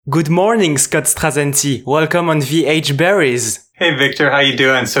Good morning, Scott Strazzante. Welcome on VH Berries. Hey, Victor. How you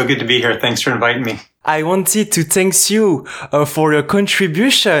doing? So good to be here. Thanks for inviting me. I wanted to thank you for your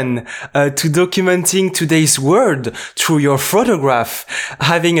contribution to documenting today's world through your photograph,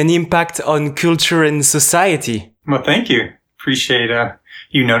 having an impact on culture and society. Well, thank you. Appreciate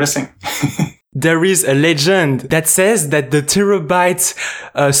you noticing. There is a legend that says that the terabyte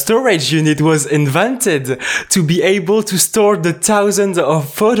storage unit was invented to be able to store the thousands of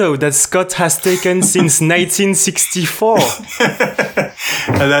photos that Scott has taken since 1964. I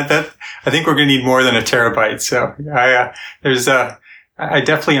think we're going to need more than a terabyte. So I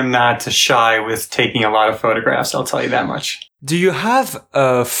definitely am not shy with taking a lot of photographs. I'll tell you that much. Do you have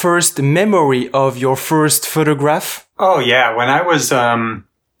a first memory of your first photograph? Oh, yeah. When I was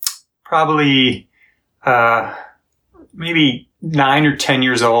probably maybe 9 or 10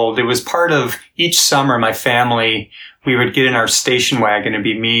 years old, it was part of each summer my family, we would get in our station wagon. It'd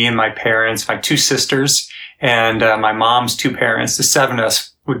be me and my parents, my 2 sisters, and my mom's 2 parents. The 7 of us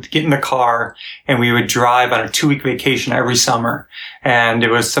would get in the car and we would drive on a 2-week vacation every summer. And it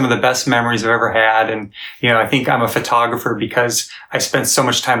was some of the best memories I've ever had. And, you know, I think I'm a photographer because I spent so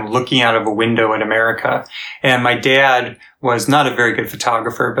much time looking out of a window in America. And my dad was not a very good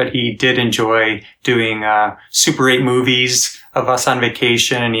photographer, but he did enjoy doing Super 8 movies of us on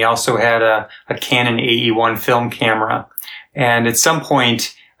vacation. And he also had a Canon AE-1 film camera. And at some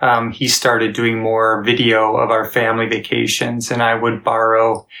point, he started doing more video of our family vacations, and I would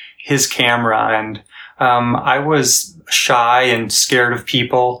borrow his camera. And I was shy and scared of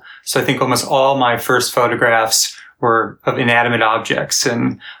people, so I think almost all my first photographs were of inanimate objects.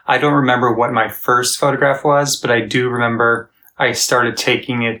 And I don't remember what my first photograph was, but I do remember I started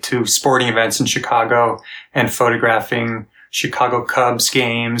taking it to sporting events in Chicago and photographing Chicago Cubs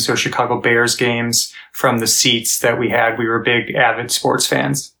games or Chicago Bears games from the seats that we had. We were big, avid sports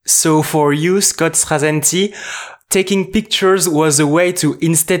fans. So for you, Scott Strazzante, taking pictures was a way to,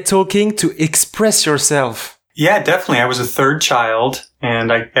 instead talking, to express yourself. Yeah, definitely. I was a third child,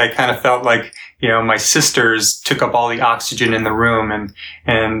 and I kind of felt like, you know, my sisters took up all the oxygen in the room,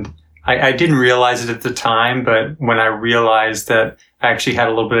 and I didn't realize it at the time, but when I realized that I actually had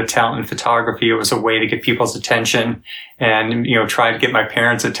a little bit of talent in photography, it was a way to get people's attention and, you know, try to get my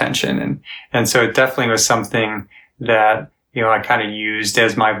parents' attention. And so it definitely was something that, you know, I kind of used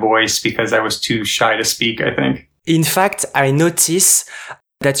as my voice because I was too shy to speak, I think. In fact, I notice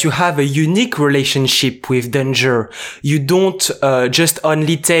that you have a unique relationship with danger. You don't just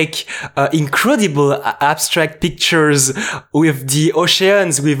only take incredible abstract pictures with the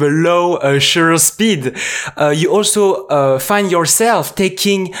oceans with a low shutter speed. You also find yourself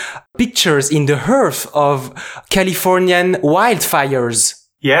taking pictures in the earth of Californian wildfires.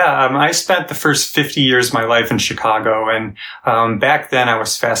 Yeah, I spent the first 50 years of my life in Chicago, and back then I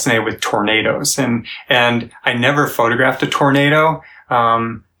was fascinated with tornadoes, and I never photographed a tornado.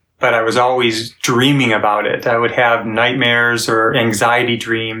 But I was always dreaming about it. I would have nightmares or anxiety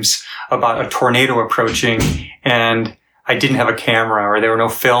dreams about a tornado approaching, and I didn't have a camera, or there were no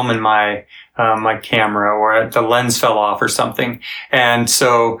film in my camera, or the lens fell off or something. And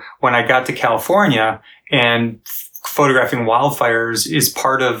so when I got to California, and photographing wildfires is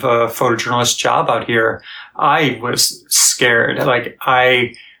part of a photojournalist job out here, I was scared. Like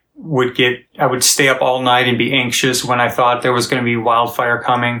I would stay up all night and be anxious when I thought there was going to be wildfire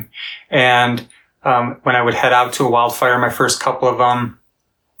coming. And when I would head out to a wildfire, my first couple of them,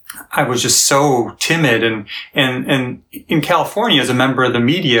 I was just so timid. And in California, as a member of the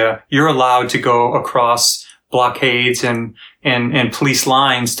media, you're allowed to go across blockades and police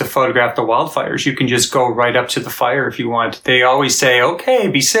lines to photograph the wildfires. You can just go right up to the fire if you want. They always say, okay,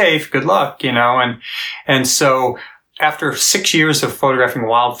 be safe, good luck, you know, and so after 6 years of photographing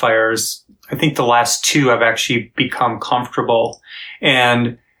wildfires, I think the last 2 I've actually become comfortable.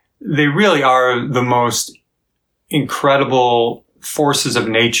 And they really are the most incredible forces of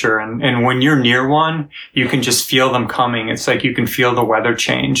nature. And when you're near one, you can just feel them coming. It's like you can feel the weather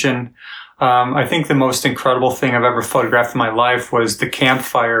change. And I think the most incredible thing I've ever photographed in my life was the Camp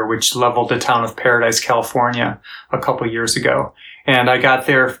Fire, which leveled the town of Paradise, California, a couple of years ago. And I got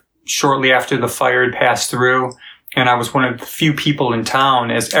there shortly after the fire had passed through. And I was one of the few people in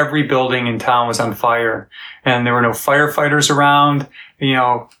town, as every building in town was on fire. And there were no firefighters around. You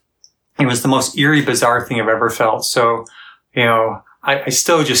know, it was the most eerie, bizarre thing I've ever felt. So, you know, I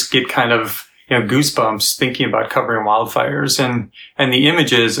still just get kind of, you know, goosebumps thinking about covering wildfires. And the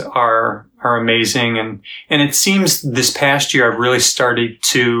images are amazing. And it seems this past year I've really started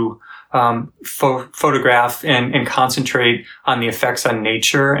to photograph and concentrate on the effects on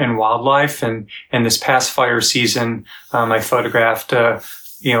nature and wildlife. And this past fire season, I photographed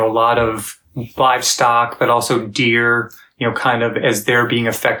a lot of livestock, but also deer, kind of as they're being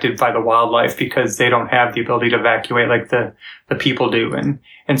affected by the wildlife because they don't have the ability to evacuate like the people do.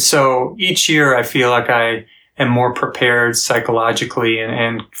 And so each year I feel like I am more prepared psychologically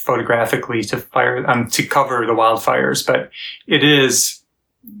and photographically to cover the wildfires. But it is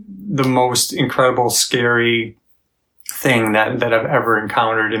the most incredible, scary thing that I've ever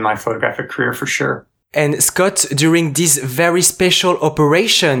encountered in my photographic career for sure. And Scott, during this very special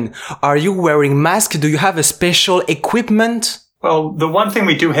operation, are you wearing masks? Do you have a special equipment? Well, the one thing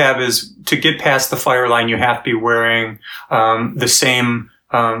we do have is to get past the fire line, you have to be wearing the same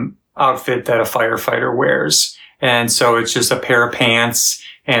outfit that a firefighter wears. And so it's just a pair of pants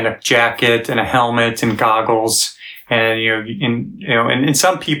and a jacket and a helmet and goggles. And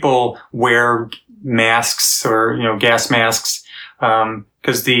some people wear masks or, gas masks,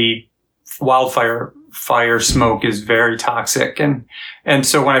 because the fire smoke is very toxic. And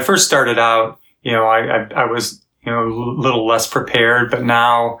so when I first started out, I was, a little less prepared, but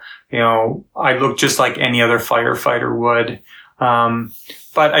now, I look just like any other firefighter would.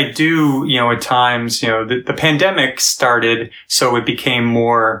 But I do, at times, the pandemic started, so it became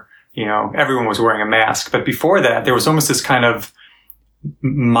more, everyone was wearing a mask. But before that, there was almost this kind of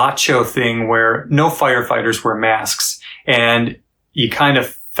macho thing where no firefighters wear masks. And you kind of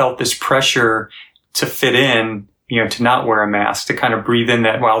felt this pressure to fit in, to not wear a mask, to kind of breathe in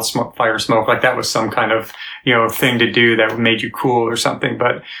that fire smoke, like that was some kind of, thing to do that made you cool or something.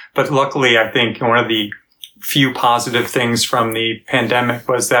 But luckily, I think one of the few positive things from the pandemic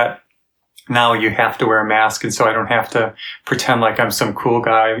was that now you have to wear a mask. And so I don't have to pretend like I'm some cool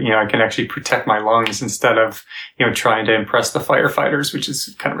guy. I can actually protect my lungs instead of, trying to impress the firefighters, which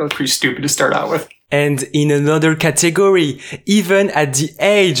is kind of really pretty stupid to start out with. And in another category, even at the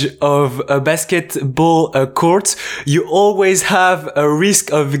age of a basketball court, you always have a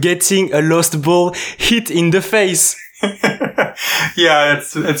risk of getting a lost ball hit in the face. Yeah,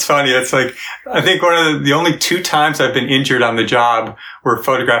 it's funny. It's like, I think one of the only 2 times I've been injured on the job were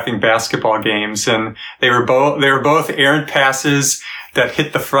photographing basketball games. And they were both errant passes that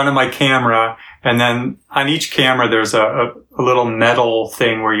hit the front of my camera. And then on each camera, there's a little metal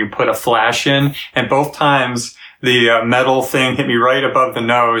thing where you put a flash in. And both times the metal thing hit me right above the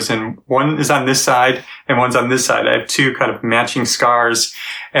nose. And one is on this side and one's on this side. I have 2 kind of matching scars.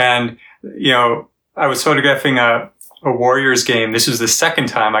 And, I was photographing a Warriors game. This was the second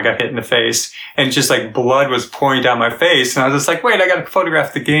time I got hit in the face, and just like blood was pouring down my face. And I was just like, wait, I got to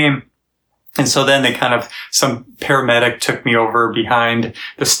photograph the game. And so then some paramedic took me over behind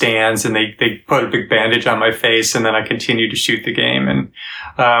the stands and they put a big bandage on my face, and then I continued to shoot the game.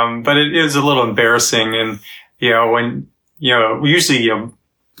 And, but it is a little embarrassing. And, when, usually,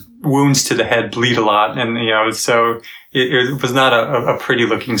 wounds to the head bleed a lot. And, so it was not a pretty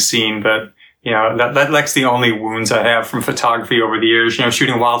looking scene, but, that's the only wounds I have from photography over the years.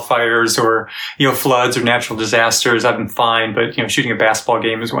 Shooting wildfires or, floods or natural disasters, I've been fine. But, shooting a basketball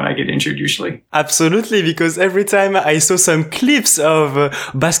game is when I get injured usually. Absolutely. Because every time I saw some clips of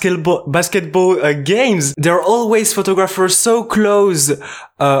basketball games, there are always photographers so close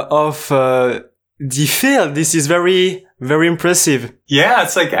of the field. This is very, very impressive. Yeah.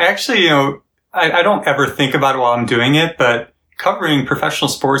 It's like, actually, I don't ever think about it while I'm doing it, but covering professional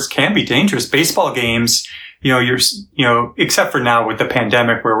sports can be dangerous. Baseball games, except for now with the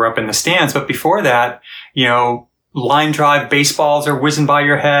pandemic where we're up in the stands. But before that, line drive baseballs are whizzing by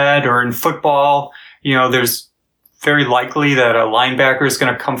your head, or in football, there's very likely that a linebacker is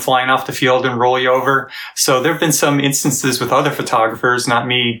going to come flying off the field and roll you over. So there have been some instances with other photographers, not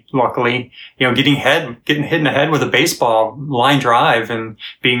me, luckily, getting hit in the head with a baseball line drive and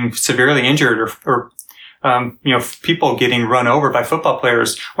being severely injured, or people getting run over by football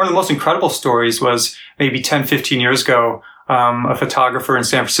players. One of the most incredible stories was maybe 10, 15 years ago. A photographer in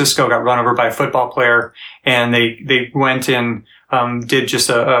San Francisco got run over by a football player, and they went and, did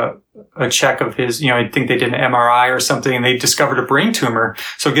just a check of his, I think they did an MRI or something, and they discovered a brain tumor.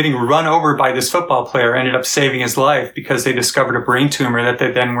 So getting run over by this football player ended up saving his life because they discovered a brain tumor that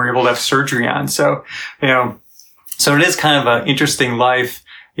they then were able to have surgery on. So, so it is kind of an interesting life,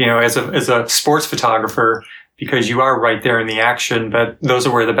 as a sports photographer, because you are right there in the action, but those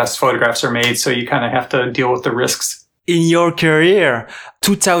are where the best photographs are made. So you kind of have to deal with the risks. In your career,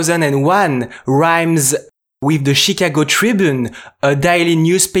 2001 rhymes with the Chicago Tribune, a daily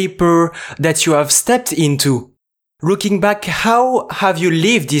newspaper that you have stepped into. Looking back, how have you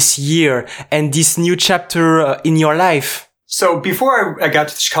lived this year and this new chapter in your life? So before I got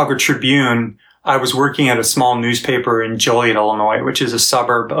to the Chicago Tribune, I was working at a small newspaper in Joliet, Illinois, which is a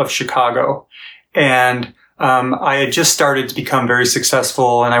suburb of Chicago. And I had just started to become very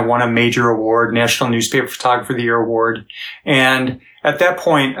successful, and I won a major award, National Newspaper Photographer of the Year award. And at that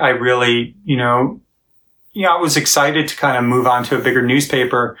point, I really, I was excited to kind of move on to a bigger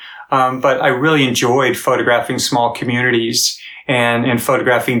newspaper. But I really enjoyed photographing small communities and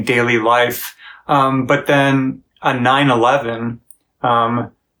photographing daily life. But then on 9/11,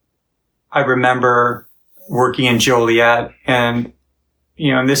 I remember working in Joliet, and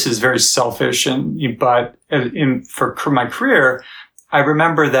this is very selfish, but for my career, I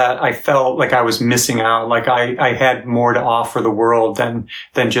remember that I felt like I was missing out, like I had more to offer the world than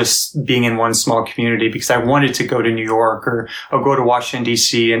just being in one small community, because I wanted to go to New York or go to Washington,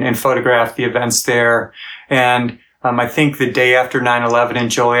 D.C. and photograph the events there. And I think the day after 9/11 in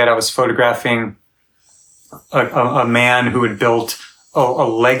Joliet, I was photographing a man who had built a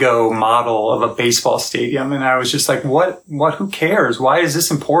Lego model of a baseball stadium. And I was just like, who cares? Why is this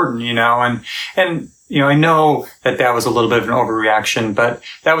important? I know that was a little bit of an overreaction, but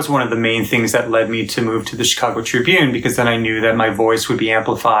that was one of the main things that led me to move to the Chicago Tribune, because then I knew that my voice would be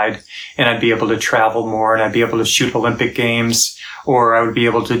amplified and I'd be able to travel more and I'd be able to shoot Olympic Games, or I would be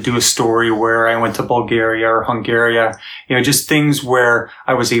able to do a story where I went to Bulgaria or Hungary, just things where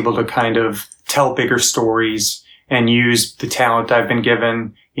I was able to kind of tell bigger stories and use the talent I've been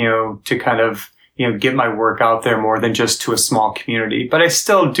given, to kind of, get my work out there more than just to a small community. But I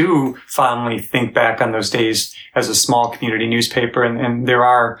still do fondly think back on those days as a small community newspaper, and there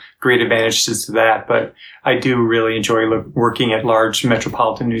are great advantages to that. But I do really enjoy working at large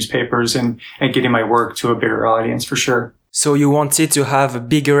metropolitan newspapers and getting my work to a bigger audience for sure. So you wanted to have a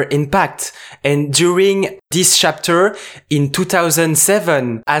bigger impact. And during this chapter in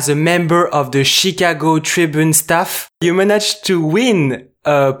 2007, as a member of the Chicago Tribune staff, you managed to win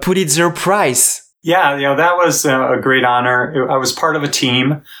a Pulitzer Prize. Yeah, that was a great honor. I was part of a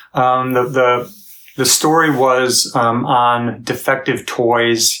team. The story was on defective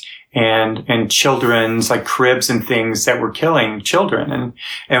toys and children's like cribs and things that were killing children.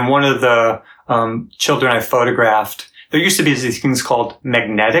 And one of the children I photographed, there used to be these things called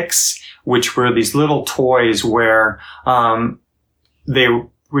magnetics, which were these little toys where they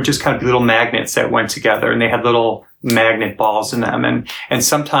were just kind of little magnets that went together, and they had little magnet balls in them. And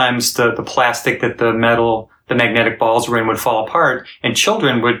sometimes the plastic that the magnetic balls were in would fall apart, and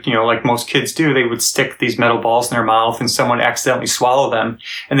children would, like most kids do, they would stick these metal balls in their mouth and someone accidentally swallow them.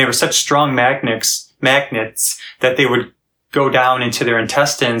 And they were such strong magnets that they would go down into their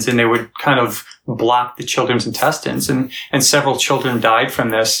intestines, and they would kind of block the children's intestines. And several children died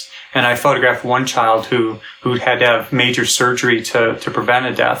from this. And I photographed one child who had to have major surgery to prevent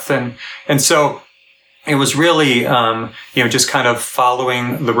a death. And so it was really, just kind of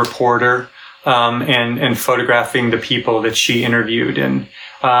following the reporter, and photographing the people that she interviewed. And,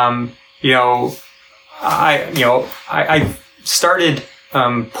 I started,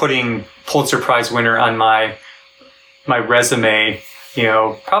 putting Pulitzer Prize winner on my resume,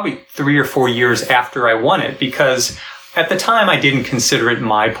 probably 3 or 4 years after I won it, because at the time I didn't consider it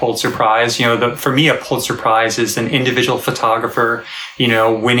my Pulitzer Prize. For me, a Pulitzer Prize is an individual photographer,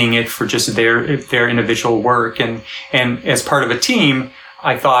 winning it for just their individual work. And as part of a team,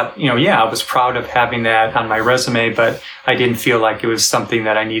 I thought, I was proud of having that on my resume, but I didn't feel like it was something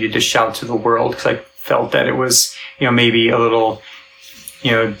that I needed to shout to the world, because I felt that it was, maybe a little,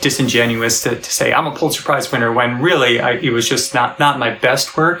 disingenuous to say I'm a Pulitzer Prize winner, when really it was just not my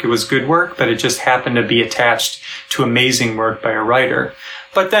best work. It was good work, but it just happened to be attached to amazing work by a writer.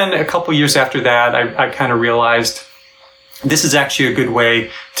 But then a couple years after that, I kind of realized this is actually a good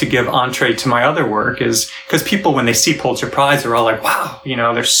way to give entree to my other work, is because people, when they see Pulitzer Prize, they're all like, wow,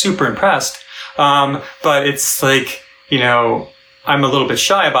 they're super impressed. But it's like, I'm a little bit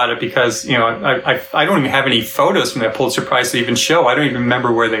shy about it, because, I don't even have any photos from that Pulitzer Prize to even show. I don't even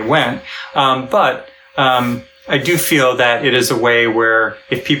remember where they went. But I do feel that it is a way where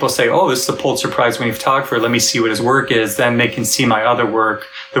if people say, oh, this is the Pulitzer Prize winning photographer, let me see what his work is, then they can see my other work,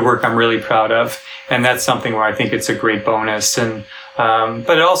 the work I'm really proud of. And that's something where I think it's a great bonus. And,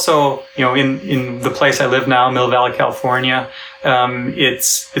 but it also, in the place I live now, Mill Valley, California,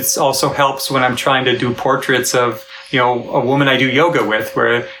 it's also helps when I'm trying to do portraits of, a woman I do yoga with,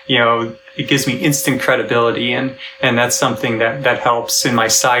 where, it gives me instant credibility. And that's something that helps in my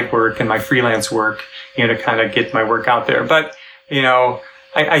side work and my freelance work, to kind of get my work out there. But,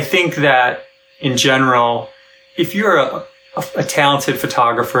 I think that in general, if you're a talented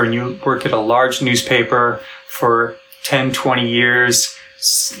photographer and you work at a large newspaper for 10, 20 years,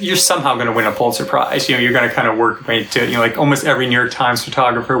 you're somehow going to win a Pulitzer Prize. You're going to kind of work right to, like almost every New York Times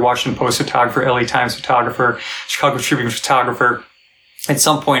photographer, Washington Post photographer, LA Times photographer, Chicago Tribune photographer, at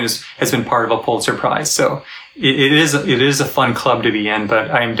some point has been part of a Pulitzer Prize. So it is a fun club to be in,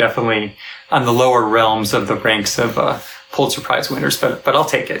 but I am definitely on the lower realms of the ranks of Pulitzer Prize winners. But I'll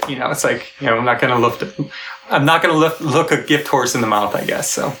take it. It's like, I'm not going to look a gift horse in the mouth, I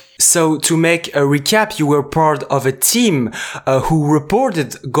guess. So to make a recap, you were part of a team who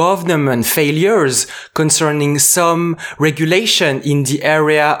reported government failures concerning some regulation in the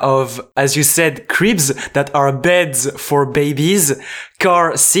area of, as you said, cribs that are beds for babies,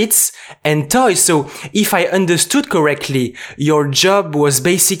 car seats, and toys. So if I understood correctly, your job was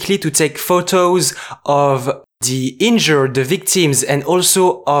basically to take photos of the injured, the victims, and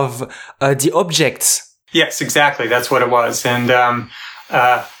also of the objects. Yes, exactly. That's what it was. And,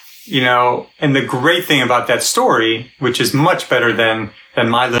 and the great thing about that story, which is much better than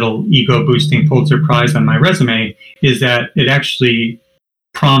my little ego-boosting Pulitzer Prize on my resume, is that it actually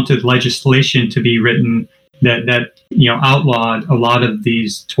prompted legislation to be written that outlawed a lot of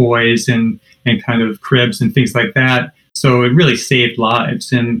these toys and kind of cribs and things like that. So it really saved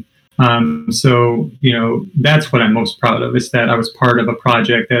lives. And that's what I'm most proud of, is that I was part of a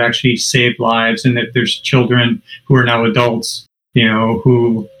project that actually saved lives, and that there's children who are now adults,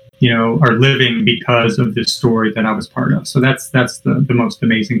 who are living because of this story that I was part of. So that's the most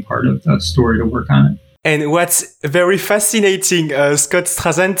amazing part of the story, to work on it. And what's very fascinating, Scott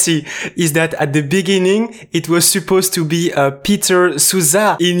Strazzante, is that at the beginning, it was supposed to be Peter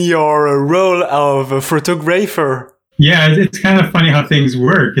Souza in your role of a photographer. Yeah, it's kind of funny how things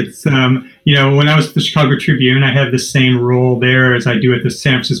work. It's, when I was at the Chicago Tribune, I have the same role there as I do at the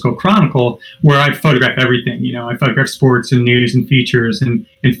San Francisco Chronicle, where I photograph everything. I photograph sports and news and features and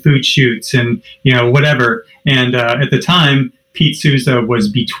food shoots and, whatever. And at the time, Pete Souza was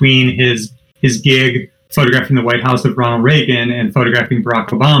between his gig photographing the White House of Ronald Reagan and photographing Barack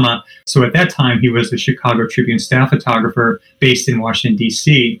Obama. So at that time, he was a Chicago Tribune staff photographer based in Washington,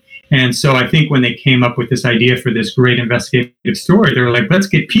 D.C., and so I think when they came up with this idea for this great investigative story, they were like, let's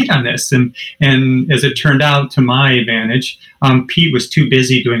get Pete on this. And as it turned out, to my advantage, Pete was too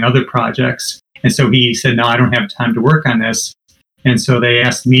busy doing other projects. And so he said, no, I don't have time to work on this. And so they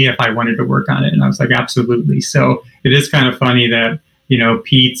asked me if I wanted to work on it. And I was like, absolutely. So it is kind of funny that,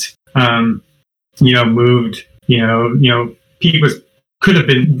 Pete, moved, Pete could have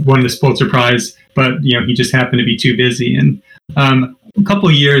been won this Pulitzer Prize, but, he just happened to be too busy. And a couple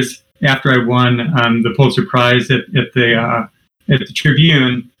of years after I won the Pulitzer Prize at the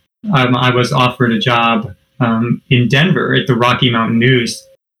Tribune, I was offered a job in Denver at the Rocky Mountain News,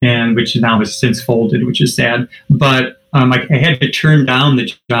 and which now has since folded, which is sad. But I had to turn down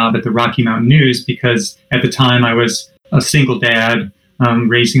the job at the Rocky Mountain News because at the time I was a single dad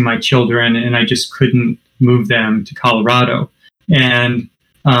raising my children, and I just couldn't move them to Colorado. And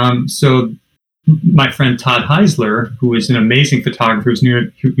so my friend Todd Heisler, who is an amazing photographer who's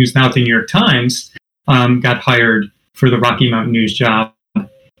now at the New York Times, got hired for the Rocky Mountain News job.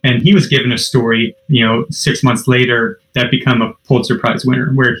 And he was given a story, 6 months later that became a Pulitzer Prize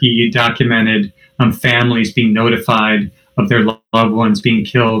winner, where he documented families being notified of their loved ones being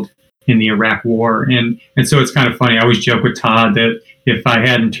killed in the Iraq War. And so it's kind of funny. I always joke with Todd that if I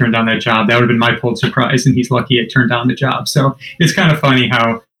hadn't turned down that job, that would have been my Pulitzer Prize, and he's lucky I turned down the job. So it's kind of funny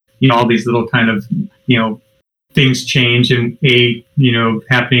how all these little kind of, things change, and A,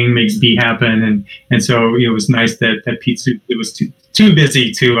 happening makes B happen. And so it was nice that Pete was too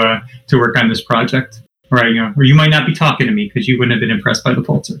busy to work on this project. Or you might not be talking to me because you wouldn't have been impressed by the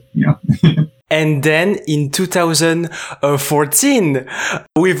Pulitzer, And then in 2014,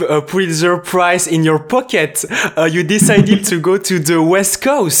 with a Pulitzer Prize in your pocket, you decided to go to the West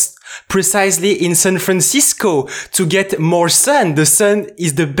Coast, precisely in San Francisco, to get more sun. The sun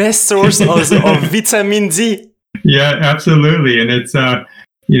is the best source of vitamin D. Yeah, absolutely. And it's, the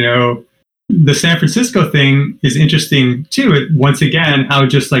San Francisco thing is interesting too. Once again, how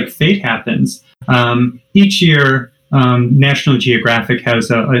just like fate happens. Each year, National Geographic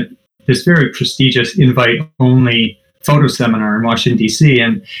has this very prestigious invite-only photo seminar in Washington, D.C.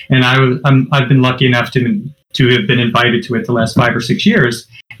 And I've been lucky enough to have been invited to it the last 5 or 6 years.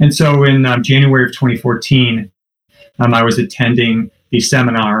 And so in January of 2014, I was attending the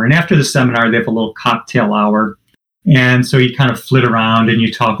seminar. And after the seminar, they have a little cocktail hour. And so you kind of flit around and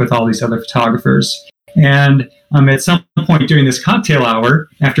you talk with all these other photographers. And at some point during this cocktail hour,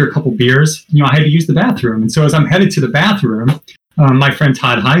 after a couple beers, I had to use the bathroom. And so as I'm headed to the bathroom, my friend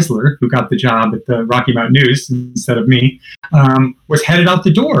Todd Heisler, who got the job at the Rocky Mountain News instead of me, was headed out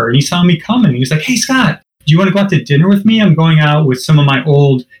the door. And he saw me coming. He was like, "Hey, Scott, do you want to go out to dinner with me? I'm going out with some of my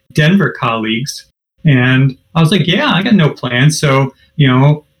old Denver colleagues." And I was like, "Yeah, I got no plans." So,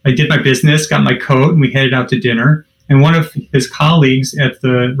 I did my business, got my coat, and we headed out to dinner. And one of his colleagues at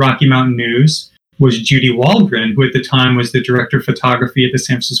the Rocky Mountain News was Judy Waldron, who at the time was the director of photography at the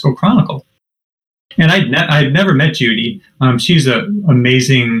San Francisco Chronicle. And I'd never met Judy. She's an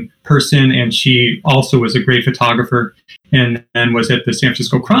amazing person, and she also was a great photographer and was at the San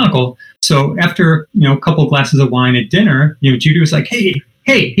Francisco Chronicle. So after, a couple of glasses of wine at dinner, Judy was like, hey,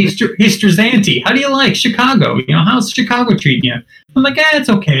 Strazzante, how do you like Chicago? How's Chicago treating you? I'm like, it's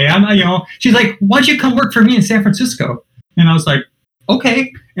okay. She's like, why don't you come work for me in San Francisco? And I was like,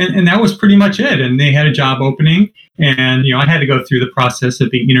 okay. And that was pretty much it. And they had a job opening, and, I had to go through the process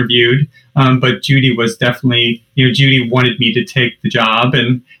of being interviewed. But Judy was definitely, Judy wanted me to take the job.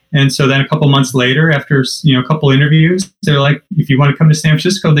 And so then a couple months later, after, a couple interviews, they're like, if you want to come to San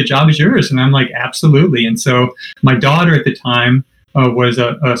Francisco, the job is yours. And I'm like, absolutely. And so my daughter at the time was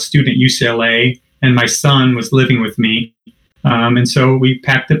a student at UCLA, and my son was living with me. And so we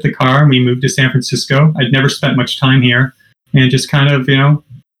packed up the car and we moved to San Francisco. I'd never spent much time here, and just kind of,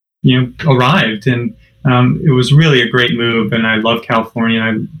 arrived. And it was really a great move. And I love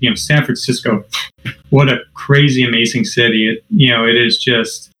California. San Francisco, what a crazy, amazing city. It is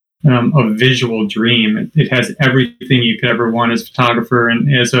just a visual dream. It has everything you could ever want as a photographer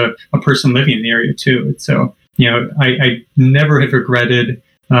and as a person living in the area too. So, I never have regretted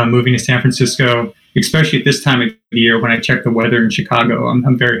moving to San Francisco, especially at this time of the year when I check the weather in Chicago.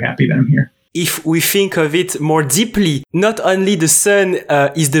 I'm very happy that I'm here. If we think of it more deeply, not only the sun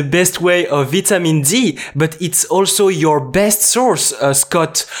is the best way of vitamin D, but it's also your best source,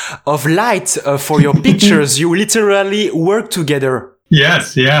 Scott, of light for your pictures. You literally work together.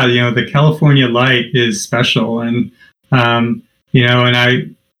 Yes, yeah. The California light is special, and one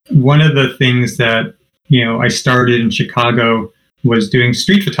of the things that I started in Chicago was doing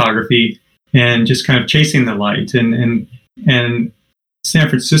street photography and just kind of chasing the light, and San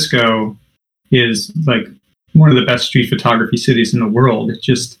Francisco is like one of the best street photography cities in the world. It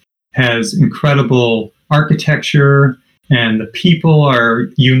just has incredible architecture, and the people are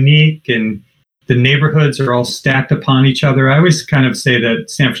unique, and the neighborhoods are all stacked upon each other. I always kind of say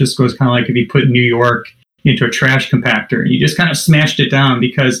that San Francisco is kind of like if you put New York into a trash compactor and you just kind of smashed it down,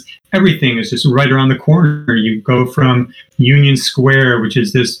 because everything is just right around the corner. You go from Union Square, which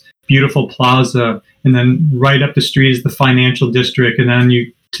is this beautiful plaza, and then right up the street is the financial district, and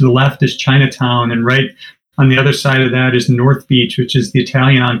then to the left is Chinatown, and right on the other side of that is North Beach, which is the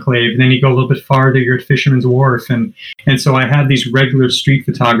Italian enclave. And then you go a little bit farther, you're at Fisherman's Wharf. And so I have these regular street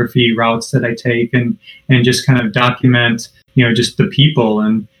photography routes that I take and just kind of document, just the people.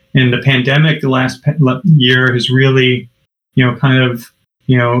 And the pandemic, the last year has really, kind of,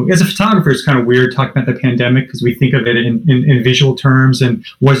 as a photographer, it's kind of weird talking about the pandemic because we think of it in visual terms and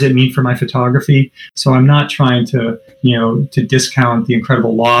what does it mean for my photography. So I'm not trying to, to discount the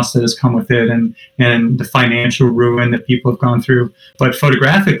incredible loss that has come with it and the financial ruin that people have gone through. But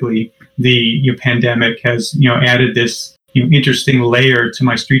photographically, the pandemic has, added this interesting layer to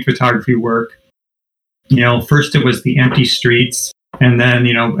my street photography work. First it was the empty streets, and then,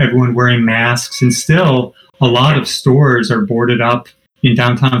 everyone wearing masks, and still a lot of stores are boarded up in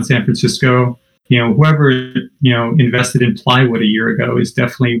downtown San Francisco. Whoever, invested in plywood a year ago is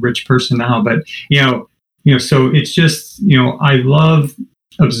definitely a rich person now. But, so it's just, I love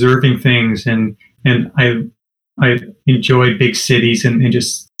observing things, and I enjoy big cities and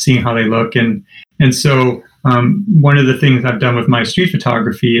just seeing how they look. And so one of the things I've done with my street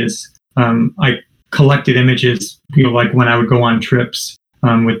photography is I collected images, like when I would go on trips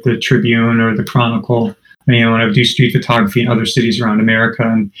with the Tribune or the Chronicle, when I would do street photography in other cities around America,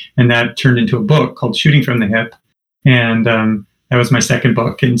 and that turned into a book called Shooting from the Hip, and that was my second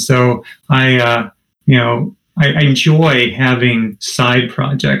book. And so I enjoy having side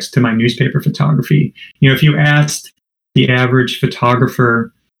projects to my newspaper photography. If you asked the average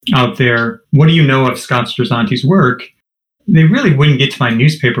photographer out there, what do you know of Scott Strazzante's work? They really wouldn't get to my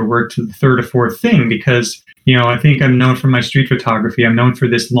newspaper work to the third or fourth thing, because I think I'm known for my street photography. I'm known for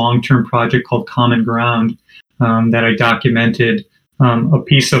this long-term project called Common Ground that I documented a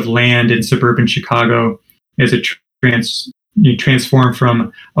piece of land in suburban Chicago as it transformed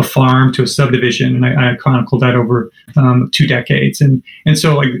from a farm to a subdivision, and I chronicled that over 2 decades. And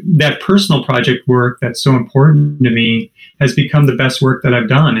so like that personal project work that's so important to me has become the best work that I've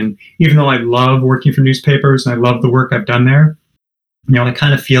done. And even though I love working for newspapers and I love the work I've done there, I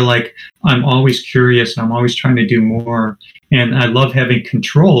kind of feel like I'm always curious and I'm always trying to do more. And I love having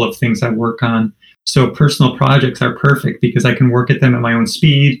control of things I work on. So personal projects are perfect because I can work at them at my own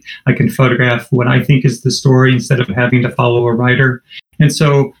speed. I can photograph what I think is the story instead of having to follow a writer. And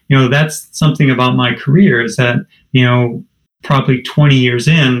so, that's something about my career is that, probably 20 years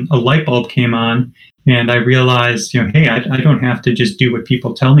in, a light bulb came on And I realized, hey, I don't have to just do what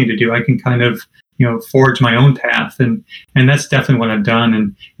people tell me to do. I can kind of, forge my own path. And that's definitely what I've done.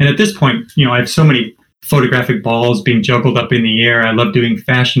 And at this point, I have so many photographic balls being juggled up in the air. I love doing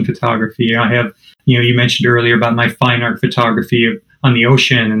fashion photography. I have, you mentioned earlier about my fine art photography on the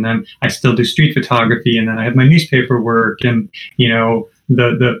ocean, and then I still do street photography, and then I have my newspaper work, and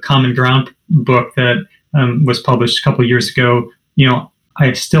the Common Ground book that was published a couple of years ago.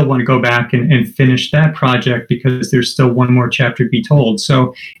 I still want to go back and finish that project because there's still one more chapter to be told.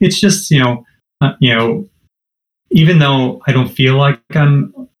 So it's just even though I don't feel like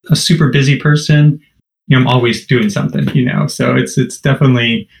I'm a super busy person, I'm always doing something. So it's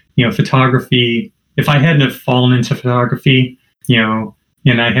definitely photography. If I hadn't have fallen into photography,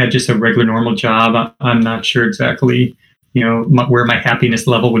 and I had just a regular normal job, I'm not sure exactly, where my happiness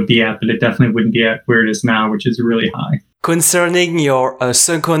level would be at, but it definitely wouldn't be at where it is now, which is really high. Concerning your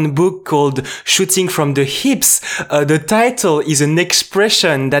second book called Shooting from the Hips, the title is an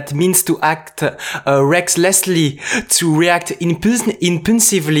expression that means to act recklessly, to react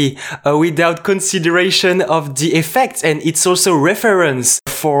impulsively without consideration of the effects. And it's also reference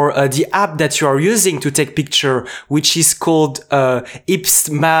for the app that you are using to take picture, which is called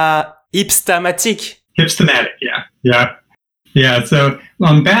Hipstamatic. Hipstamatic, yeah. So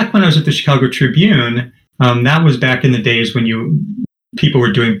back when I was at the Chicago Tribune, that was back in the days when people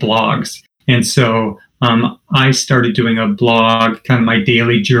were doing blogs. And so I started doing a blog, kind of my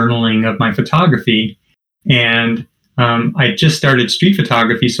daily journaling of my photography. And I just started street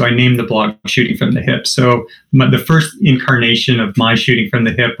photography, so I named the blog Shooting from the Hip. So the first incarnation of my Shooting from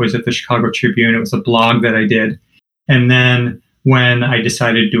the Hip was at the Chicago Tribune. It was a blog that I did. And then when I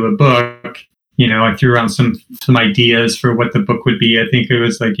decided to do a book, I threw around some ideas for what the book would be. I think it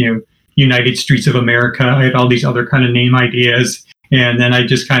was like, United Streets of America. I had all these other kind of name ideas. And then I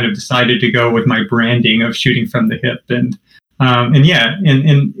just kind of decided to go with my branding of Shooting from the Hip. And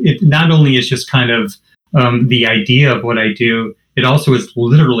it not only is just kind of the idea of what I do, it also is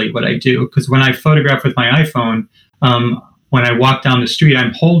literally what I do. Because when I photograph with my iPhone, when I walk down the street,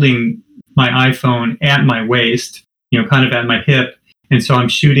 I'm holding my iPhone at my waist, kind of at my hip. And so I'm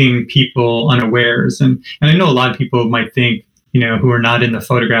shooting people unawares. And I know a lot of people might think, who are not in the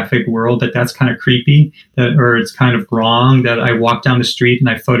photographic world, that's kind of creepy, or it's kind of wrong that I walk down the street and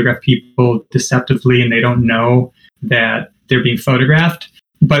I photograph people deceptively and they don't know that they're being photographed.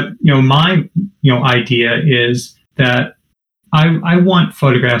 But, my, idea is that I want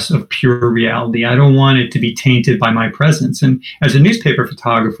photographs of pure reality. I don't want it to be tainted by my presence. And as a newspaper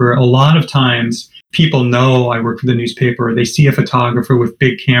photographer, a lot of times people know I work for the newspaper, or they see a photographer with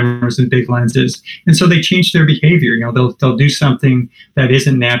big cameras and big lenses. And so they change their behavior. They'll do something that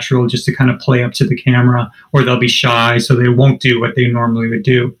isn't natural just to kind of play up to the camera, or they'll be shy, so they won't do what they normally would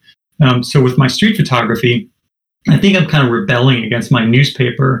do. So with my street photography, I think I'm kind of rebelling against my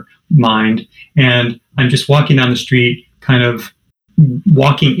newspaper mind. And I'm just walking down the street, kind of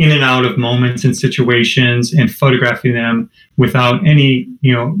walking in and out of moments and situations and photographing them without any,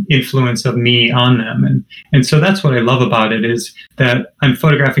 influence of me on them. And so that's what I love about it, is that I'm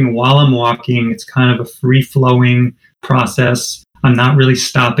photographing while I'm walking. It's kind of a free-flowing process. I'm not really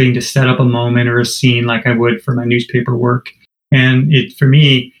stopping to set up a moment or a scene like I would for my newspaper work. And for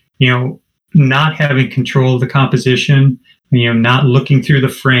me, not having control of the composition, not looking through the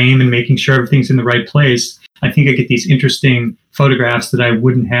frame and making sure everything's in the right place, I think I get these interesting photographs that I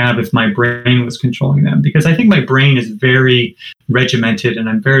wouldn't have if my brain was controlling them. Because I think my brain is very regimented, and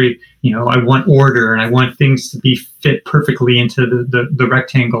I'm very, I want order and I want things to be fit perfectly into the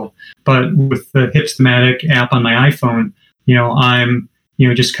rectangle. But with the Hipstamatic app on my iPhone, I'm,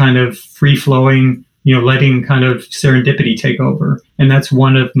 just kind of free flowing, letting kind of serendipity take over. And that's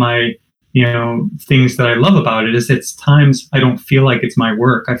one of my, things that I love about it, is it's times I don't feel like it's my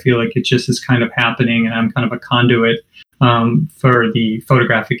work. I feel like it just is kind of happening, and I'm kind of a conduit for the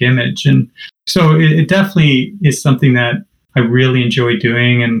photographic image. And so it definitely is something that I really enjoy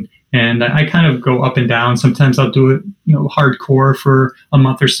doing. And I kind of go up and down. Sometimes I'll do it, hardcore for a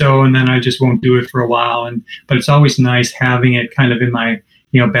month or so, and then I just won't do it for a while. But it's always nice having it kind of in my,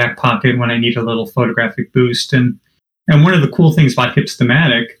 back pocket when I need a little photographic boost. And one of the cool things about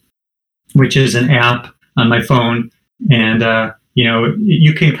Hipstamatic, which is an app on my phone, and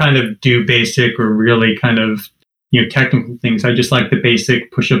you can kind of do basic or really kind of technical things. I just like the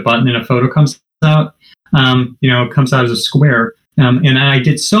basic push a button and a photo comes out. It comes out as a square. And I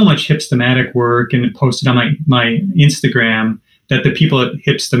did so much Hipstamatic work and posted on my Instagram that the people at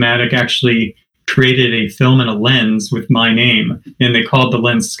Hipstamatic actually created a film and a lens with my name, and they called the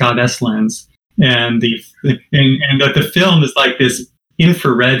lens Scott S lens. And that the film is like this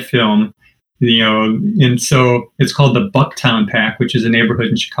infrared film, and so it's called the Bucktown Pack, which is a neighborhood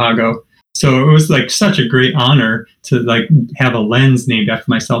in Chicago. So it was like such a great honor to like have a lens named after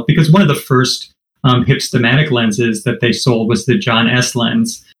myself, because one of the first hipstamatic lenses that they sold was the John S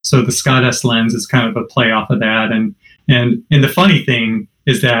lens. So the Scott S lens is kind of a play off of that. And the funny thing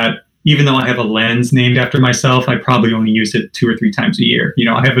is that even though I have a lens named after myself, I probably only use it 2 or 3 times a year.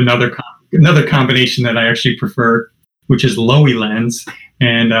 I have another combination that I actually prefer, which is Lowy lens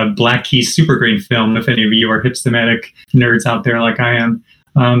and Black Key super grain film, if any of you are hipstamatic nerds out there like I am.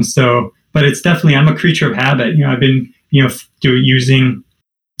 But it's definitely, I'm a creature of habit. I've been, using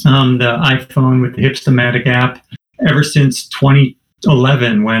the iPhone with the Hipstamatic app ever since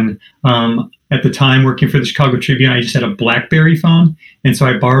 2011, when at the time working for the Chicago Tribune, I just had a BlackBerry phone. And so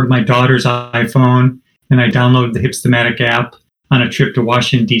I borrowed my daughter's iPhone and I downloaded the Hipstamatic app on a trip to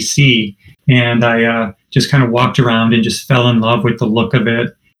Washington, D.C. And I just kind of walked around and just fell in love with the look of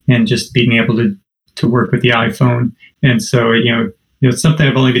it and just being able to work with the iPhone. And so, it's something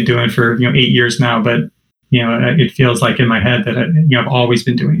I've only been doing for, 8 years now, but, it feels like in my head that, I've always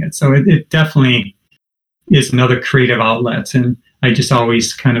been doing it. So it definitely is another creative outlet. And I just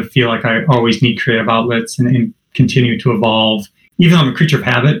always kind of feel like I always need creative outlets and continue to evolve. Even though I'm a creature of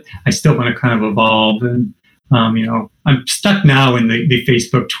habit, I still want to kind of evolve. And, I'm stuck now in the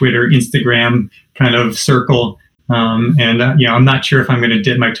Facebook, Twitter, Instagram kind of circle. I'm not sure if I'm going to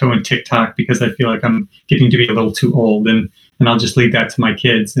dip my toe in TikTok, because I feel like I'm getting to be a little too old, and I'll just leave that to my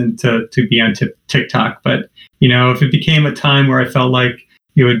kids and to be on TikTok. But, if it became a time where I felt like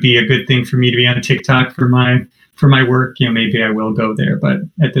it would be a good thing for me to be on TikTok for my work, maybe I will go there. But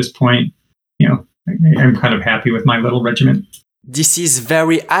at this point, I'm kind of happy with my little regiment. This is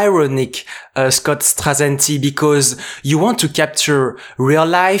very ironic, Scott Strazzante, because you want to capture real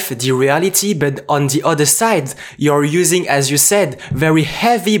life, the reality, but on the other side, you're using, as you said, very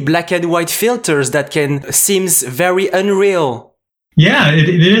heavy black and white filters that seems very unreal. Yeah, it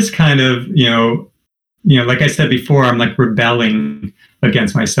is kind of, like I said before, I'm like rebelling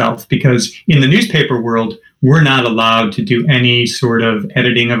against myself, because in the newspaper world, we're not allowed to do any sort of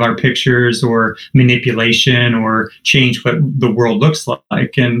editing of our pictures or manipulation or change what the world looks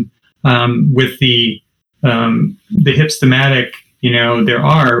like. And with the Hipstamatic, there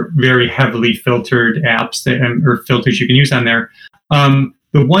are very heavily filtered apps or filters you can use on there. The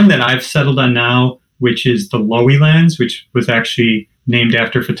one that I've settled on now, which is the Lowy lens, which was actually named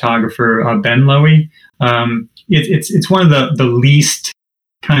after photographer Ben Lowy. It's one of the least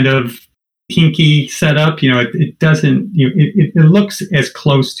kind of hinky setup. It doesn't, it looks as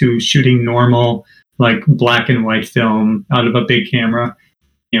close to shooting normal, like black and white film out of a big camera.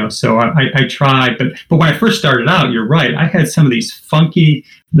 So I tried, but when I first started out, you're right, I had some of these funky,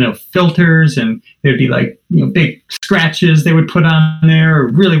 filters, and there'd be like, big scratches they would put on there, or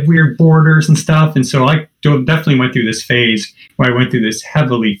really weird borders and stuff. And so I definitely went through this phase where I went through this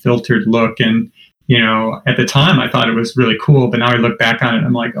heavily filtered look. And at the time I thought it was really cool, but now I look back on it and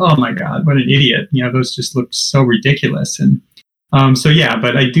I'm like, oh my God, what an idiot. Those just look so ridiculous. And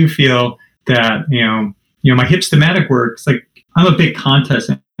but I do feel that, my hipstamatic work, it's like, I'm a big contest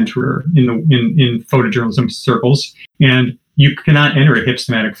enterer in photojournalism circles, and you cannot enter a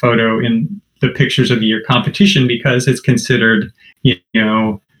hipstamatic photo in the pictures of the year competition because it's considered,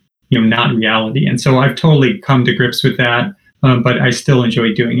 not reality. And so I've totally come to grips with that, but I still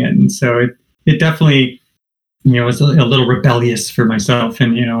enjoy doing it. And so it definitely, is a little rebellious for myself,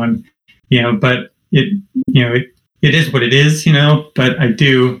 and but it is what it is, But I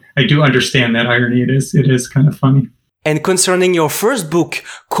do understand that irony. It is kind of funny. And concerning your first book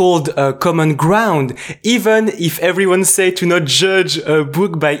called Common Ground, even if everyone say to not judge a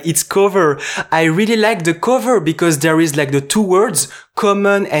book by its cover, I really like the cover because there is like the 2 words,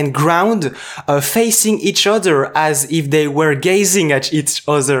 common and ground, facing each other as if they were gazing at each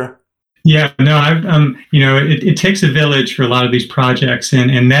other. Yeah, no, it takes a village for a lot of these projects.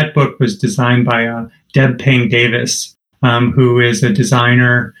 And that book was designed by Deb Pang Davis, who is a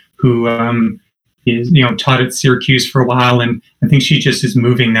designer who is, taught at Syracuse for a while. And I think she just is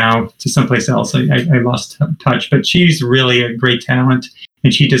moving now to someplace else. I lost touch, but she's really a great talent.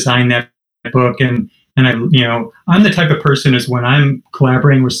 And she designed that book. And I'm the type of person is when I'm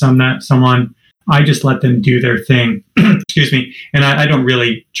collaborating with someone, I just let them do their thing. Excuse me. And I don't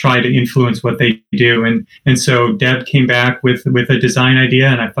really try to influence what they do. And so Deb came back with a design idea,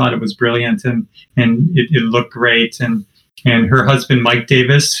 and I thought it was brilliant, and it looked great. And her husband, Mike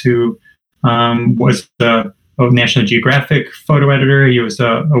Davis, who was a National Geographic photo editor. He was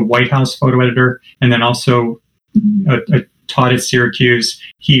a White House photo editor, and then also taught at Syracuse.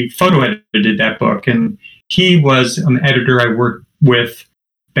 He photo edited that book, and he was an editor I worked with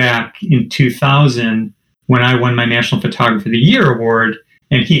back in 2000 when I won my National Photographer of the Year award,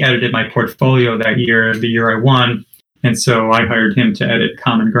 and he edited my portfolio that year, the year I won. And so I hired him to edit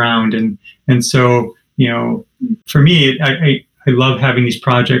Common Ground. And so, for me, I love having these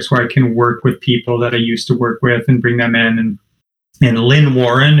projects where I can work with people that I used to work with and bring them in. And Lynn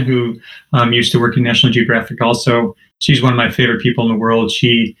Warren, who used to work in National Geographic also, she's one of my favorite people in the world.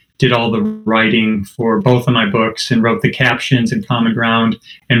 She did all the writing for both of my books and wrote the captions in Common Ground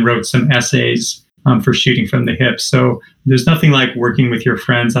and wrote some essays for Shooting from the Hip. So there's nothing like working with your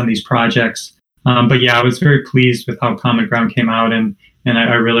friends on these projects. But yeah, I was very pleased with how Common Ground came out, and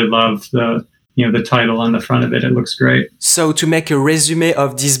I really love the title on the front of it. It looks great. So to make a resume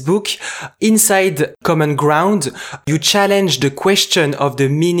of this book, inside Common Ground, you challenge the question of the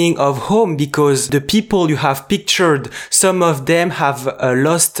meaning of home, because the people you have pictured, some of them have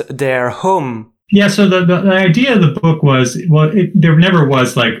lost their home. Yeah, so the idea of the book was, there never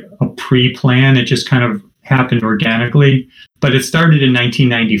was like a pre-plan. It just kind of happened organically. But it started in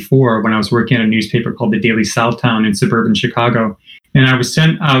 1994 when I was working at a newspaper called the Daily Southtown in suburban Chicago. And I was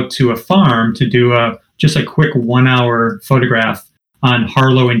sent out to a farm to do just a quick 1-hour photograph on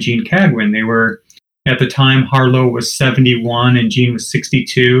Harlow and Jean Cagwin. They were, at the time, Harlow was 71 and Jean was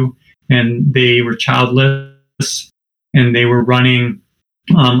 62, and they were childless, and they were running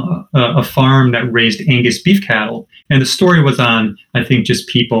a farm that raised Angus beef cattle. And the story was on, I think, just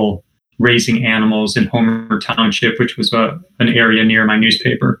people raising animals in Homer Township, which was an area near my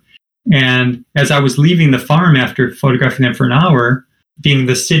newspaper. And as I was leaving the farm after photographing them for an hour, being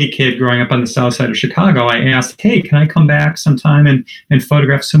the city kid growing up on the south side of Chicago, I asked, hey, can I come back sometime and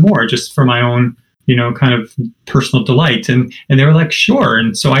photograph some more, just for my own, kind of personal delight? And they were like, sure.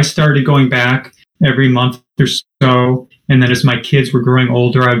 And so I started going back every month or so. And then as my kids were growing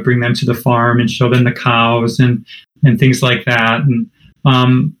older, I would bring them to the farm and show them the cows and things like that.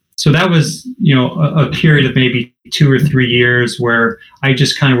 And so that was, a period of maybe 2 or 3 years where I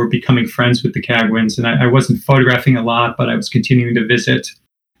just kind of were becoming friends with the Cagwins, and I wasn't photographing a lot, but I was continuing to visit.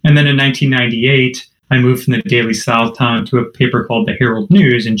 And then in 1998, I moved from the Daily Southtown to a paper called the Herald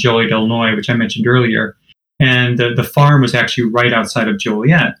News in Joliet, Illinois, which I mentioned earlier. And the farm was actually right outside of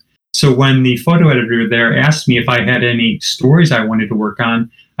Joliet. So when the photo editor there asked me if I had any stories I wanted to work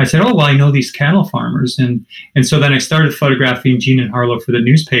on, I said, oh, well, I know these cattle farmers. And so then I started photographing Jean and Harlow for the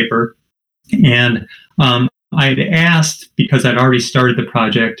newspaper. And I had asked, because I'd already started the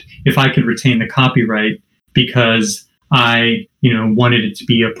project, if I could retain the copyright, because I, wanted it to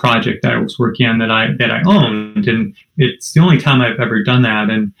be a project that I was working on that I owned. And it's the only time I've ever done that.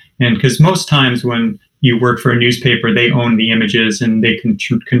 And because most times when you work for a newspaper, they own the images and they can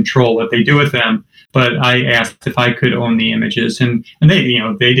control what they do with them. But I asked if I could own the images, and they,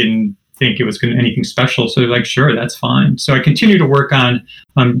 they didn't think it was anything special. So they're like, sure, that's fine. So I continued to work on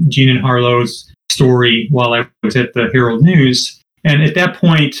Jean and Harlow's story while I was at the Herald News. And at that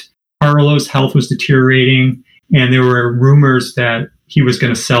point, Harlow's health was deteriorating, and there were rumors that he was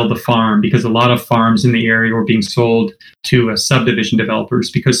going to sell the farm, because a lot of farms in the area were being sold to subdivision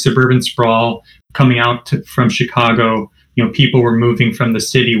developers, because suburban sprawl coming out from Chicago, people were moving from the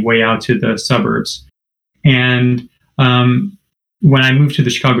city way out to the suburbs. And when I moved to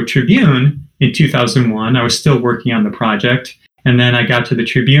the Chicago Tribune in 2001, I was still working on the project. And then I got to the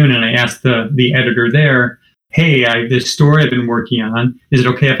Tribune and I asked the editor there, hey, this story I've been working on, is it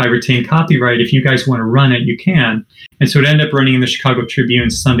okay if I retain copyright? If you guys want to run it, you can. And so it ended up running in the Chicago Tribune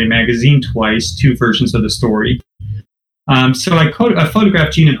Sunday magazine twice, 2 versions of the story. So I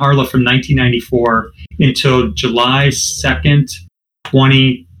photographed Jean and Harlow from 1994 until July 2nd,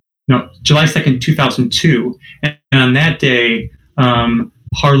 2002. And on that day,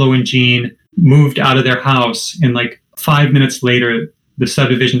 Harlow and Jean moved out of their house, and like 5 minutes later, the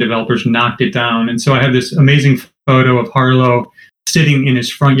subdivision developers knocked it down. And so I have this amazing photo of Harlow sitting in his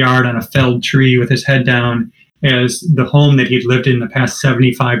front yard on a felled tree with his head down, as the home that he'd lived in the past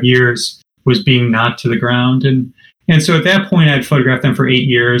 75 years was being knocked to the ground. And so at that point, I'd photographed them for 8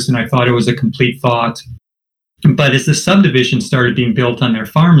 years, and I thought it was a complete thought. But as the subdivision started being built on their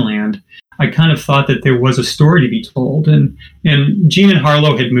farmland, I kind of thought that there was a story to be told. And Jean and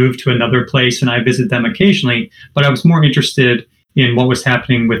Harlow had moved to another place, and I visited them occasionally, but I was more interested in what was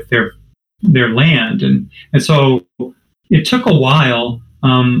happening with their land. And so it took a while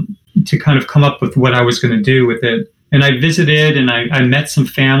to kind of come up with what I was going to do with it. And I visited, and I met some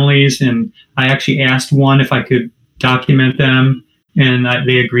families, and I actually asked one if I could document them, and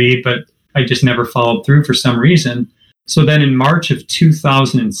they agreed, but I just never followed through for some reason. So then in March of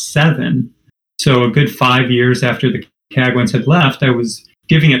 2007, so a good 5 years after the Cagwins had left, I was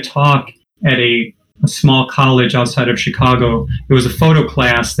giving a talk at a a small college outside of Chicago. It was a photo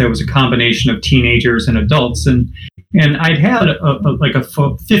class that was a combination of teenagers and adults, and I'd had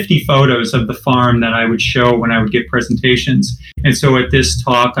 50 photos of the farm that I would show when I would give presentations. And so at this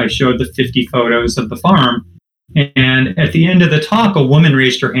talk, I showed the 50 photos of the farm. And at the end of the talk, a woman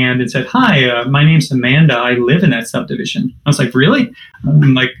raised her hand and said, "Hi, my name's Amanda. I live in that subdivision." I was like, "Really?"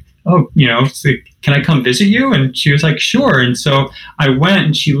 I'm like, "Oh, so can I come visit you?" And she was like, "Sure." And so I went,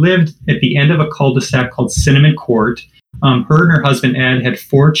 and she lived at the end of a cul-de-sac called Cinnamon Court. Her and her husband, Ed, had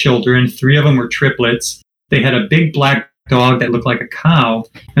 4 children. 3 of them were triplets. They had a big black dog that looked like a cow.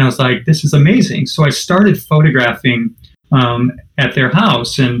 And I was like, "This is amazing." So I started photographing at their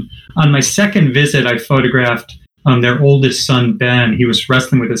house. And on my second visit, I photographed their oldest son, Ben. He was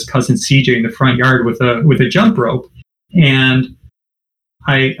wrestling with his cousin CJ in the front yard with a jump rope. And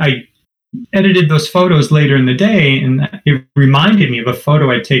I edited those photos later in the day, and it reminded me of a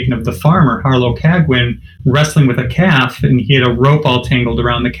photo I'd taken of the farmer, Harlow Cagwin, wrestling with a calf, and he had a rope all tangled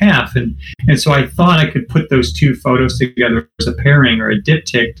around the calf. And so I thought I could put those 2 photos together as a pairing or a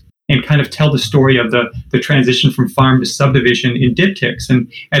diptych and kind of tell the story of the transition from farm to subdivision in diptychs.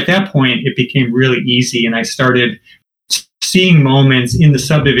 And at that point, it became really easy, and I started seeing moments in the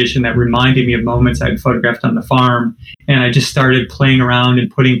subdivision that reminded me of moments I'd photographed on the farm. And I just started playing around and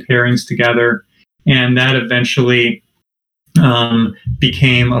putting pairings together. And that eventually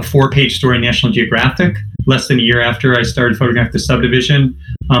became a 4-page story in National Geographic. Less than a year after I started photographing the subdivision,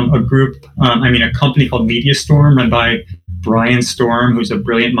 a company called Media Storm, run by Brian Storm, who's a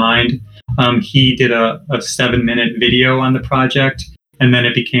brilliant mind. He did a 7-minute video on the project, and then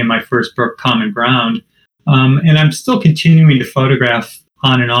it became my first book, Common Ground. And I'm still continuing to photograph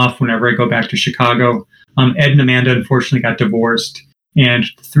on and off whenever I go back to Chicago. Ed and Amanda unfortunately got divorced, and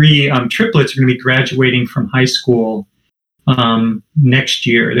 3 triplets are going to be graduating from high school next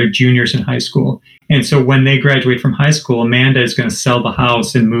year. They're juniors in high school. And so when they graduate from high school, Amanda is going to sell the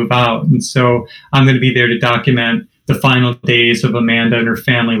house and move out. And so I'm going to be there to document the final days of Amanda and her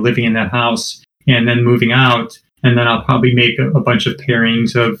family living in that house and then moving out. And then I'll probably make a bunch of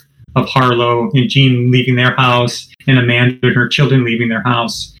pairings of Harlow and Jean leaving their house and Amanda and her children leaving their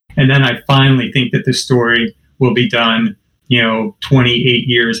house. And then I finally think that this story will be done, 28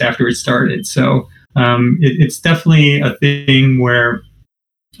 years after it started. So it's definitely a thing where,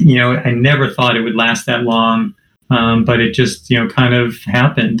 I never thought it would last that long, but it just, kind of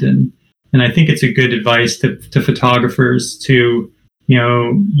happened. And I think it's a good advice to photographers to,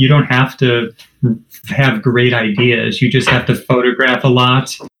 you don't have to have great ideas. You just have to photograph a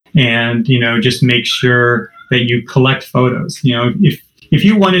lot and, just make sure that you collect photos. If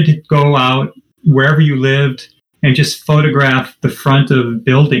you wanted to go out wherever you lived and just photograph the front of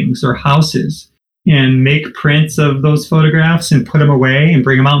buildings or houses and make prints of those photographs and put them away and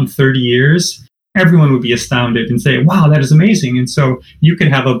bring them out in 30 years, everyone would be astounded and say, "Wow, that is amazing." And so you could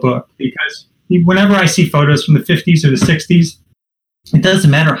have a book, because whenever I see photos from the 50s or the 60s, it doesn't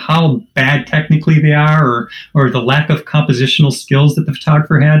matter how bad technically they are or the lack of compositional skills that the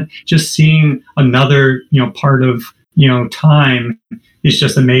photographer had, just seeing another, part of, time is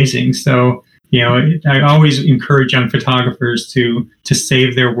just amazing. So, I always encourage young photographers to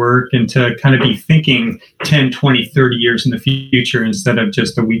save their work and to kind of be thinking 10, 20, 30 years in the future instead of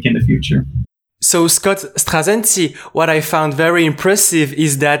just a week in the future. So Scott Strazzante, what I found very impressive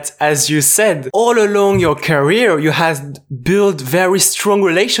is that, as you said, all along your career, you have built very strong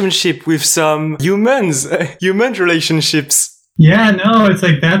relationship with some human relationships. Yeah, no, it's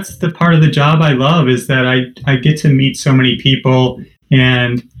like, that's the part of the job I love, is that I get to meet so many people,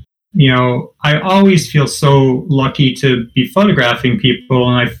 and, I always feel so lucky to be photographing people,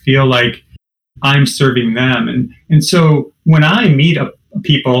 and I feel like I'm serving them. And so when I meet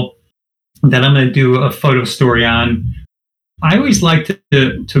people that I'm going to do a photo story on, I always like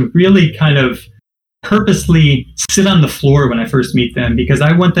to really kind of purposely sit on the floor when I first meet them, because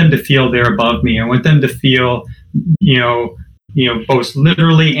I want them to feel they're above me. I want them to feel, both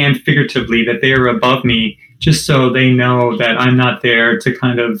literally and figuratively, that they are above me, just so they know that I'm not there to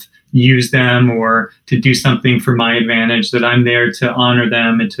kind of use them or to do something for my advantage, that I'm there to honor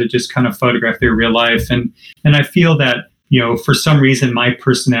them and to just kind of photograph their real life. And I feel that, for some reason, my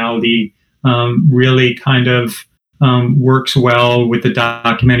personality really kind of works well with the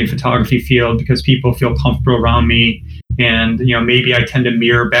documentary photography field, because people feel comfortable around me, and maybe I tend to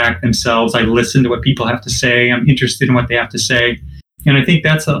mirror back themselves. I listen to what people have to say. I'm interested in what they have to say, and I think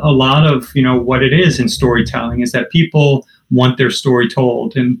that's a lot of what it is in storytelling, is that people want their story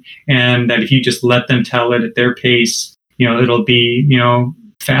told, and that if you just let them tell it at their pace, it'll be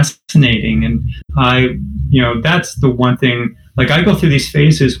fascinating. And that's the one thing like I go through these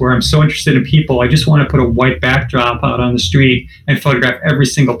phases where I'm so interested in people, I just want to put a white backdrop out on the street and photograph every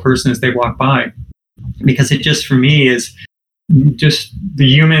single person as they walk by. Because it just, for me, is just the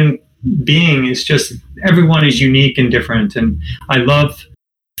human being is just, everyone is unique and different. And I love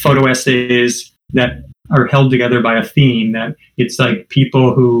photo essays that are held together by a theme, that it's like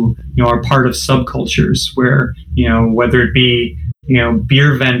people who, are part of subcultures where, whether it be,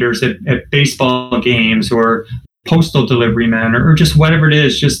 beer vendors at baseball games or postal delivery men or just whatever it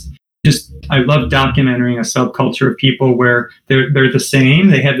is, just I love documenting a subculture of people where they're the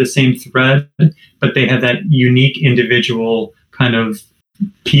same, they have the same thread, but they have that unique individual kind of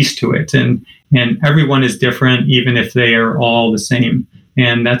piece to it. And everyone is different, even if they are all the same.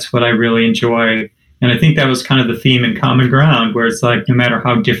 And that's what I really enjoy. And I think that was kind of the theme in Common Ground, where it's like, no matter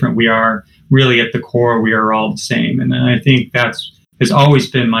how different we are, really at the core, we are all the same. And I think has always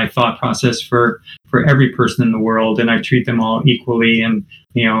been my thought process for every person in the world. And I treat them all equally. And,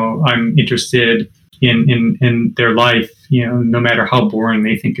 I'm interested in their life, no matter how boring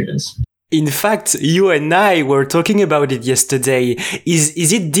they think it is. In fact, you and I were talking about it yesterday.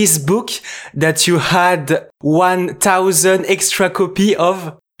 Is it this book that you had 1,000 extra copy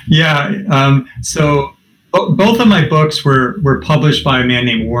of? Yeah. So both of my books were published by a man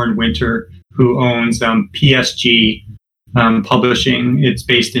named Warren Winter, who owns PSG Publishing. It's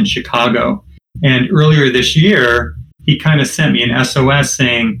based in Chicago. And earlier this year, he kind of sent me an SOS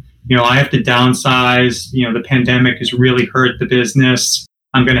saying, I have to downsize. The pandemic has really hurt the business.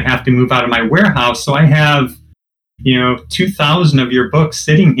 I'm going to have to move out of my warehouse. So I have, 2,000 of your books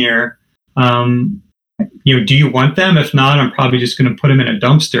sitting here. Do you want them? If not, I'm probably just going to put them in a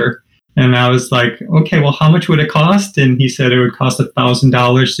dumpster. And I was like, okay, well, how much would it cost? And he said it would cost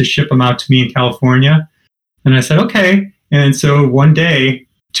 $1,000 to ship them out to me in California. And I said, okay. And so one day,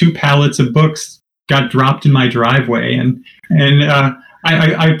 2 pallets of books got dropped in my driveway. And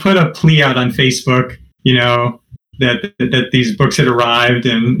I put a plea out on Facebook, that these books had arrived,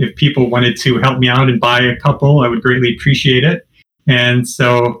 and if people wanted to help me out and buy a couple, I would greatly appreciate it. And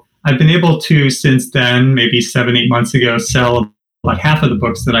so I've been able to, since then, maybe 7-8 months ago, sell about half of the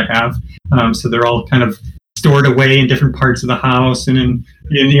books that I have. So they're all kind of stored away in different parts of the house and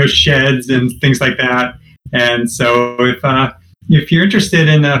in sheds and things like that. And so if you're interested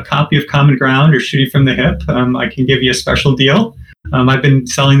in a copy of Common Ground or Shooting from the Hip, I can give you a special deal. I've been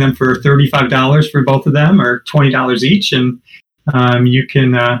selling them for $35 for both of them, or $20 each. And you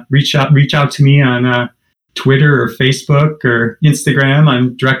can reach out to me on Twitter or Facebook or Instagram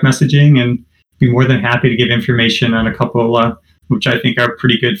on direct messaging, and be more than happy to give information on a couple, which I think are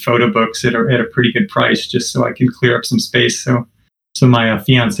pretty good photo books at a pretty good price, just so I can clear up some space so my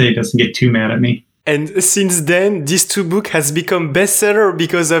fiance doesn't get too mad at me. And since then, these 2 books has become bestseller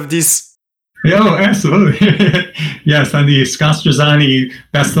because of this. Oh, absolutely. Yes, on the Scott Strazzante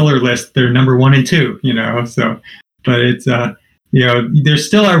bestseller list, they're number 1 and 2, so, but it's, there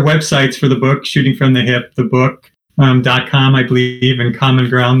still are websites for the book, Shooting from the Hip, the book.com, I believe, and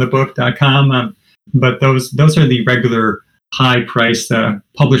commongroundthebook.com. But those are the regular high price,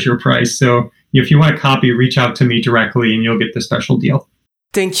 publisher price. So if you want a copy, reach out to me directly and you'll get the special deal.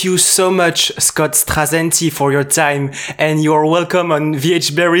 Thank you so much, Scott Strazzante, for your time, and you're welcome on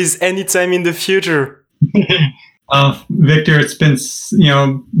VH Berries anytime in the future. Victor, it's been,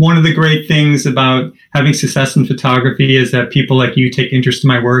 one of the great things about having success in photography is that people like you take interest in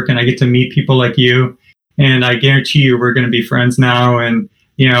my work, and I get to meet people like you, and I guarantee you we're going to be friends now. And,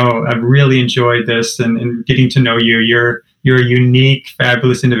 I've really enjoyed this and getting to know you. You're a unique,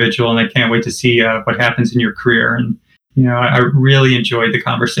 fabulous individual, and I can't wait to see what happens in your career. And I really enjoyed the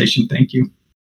conversation. Thank you.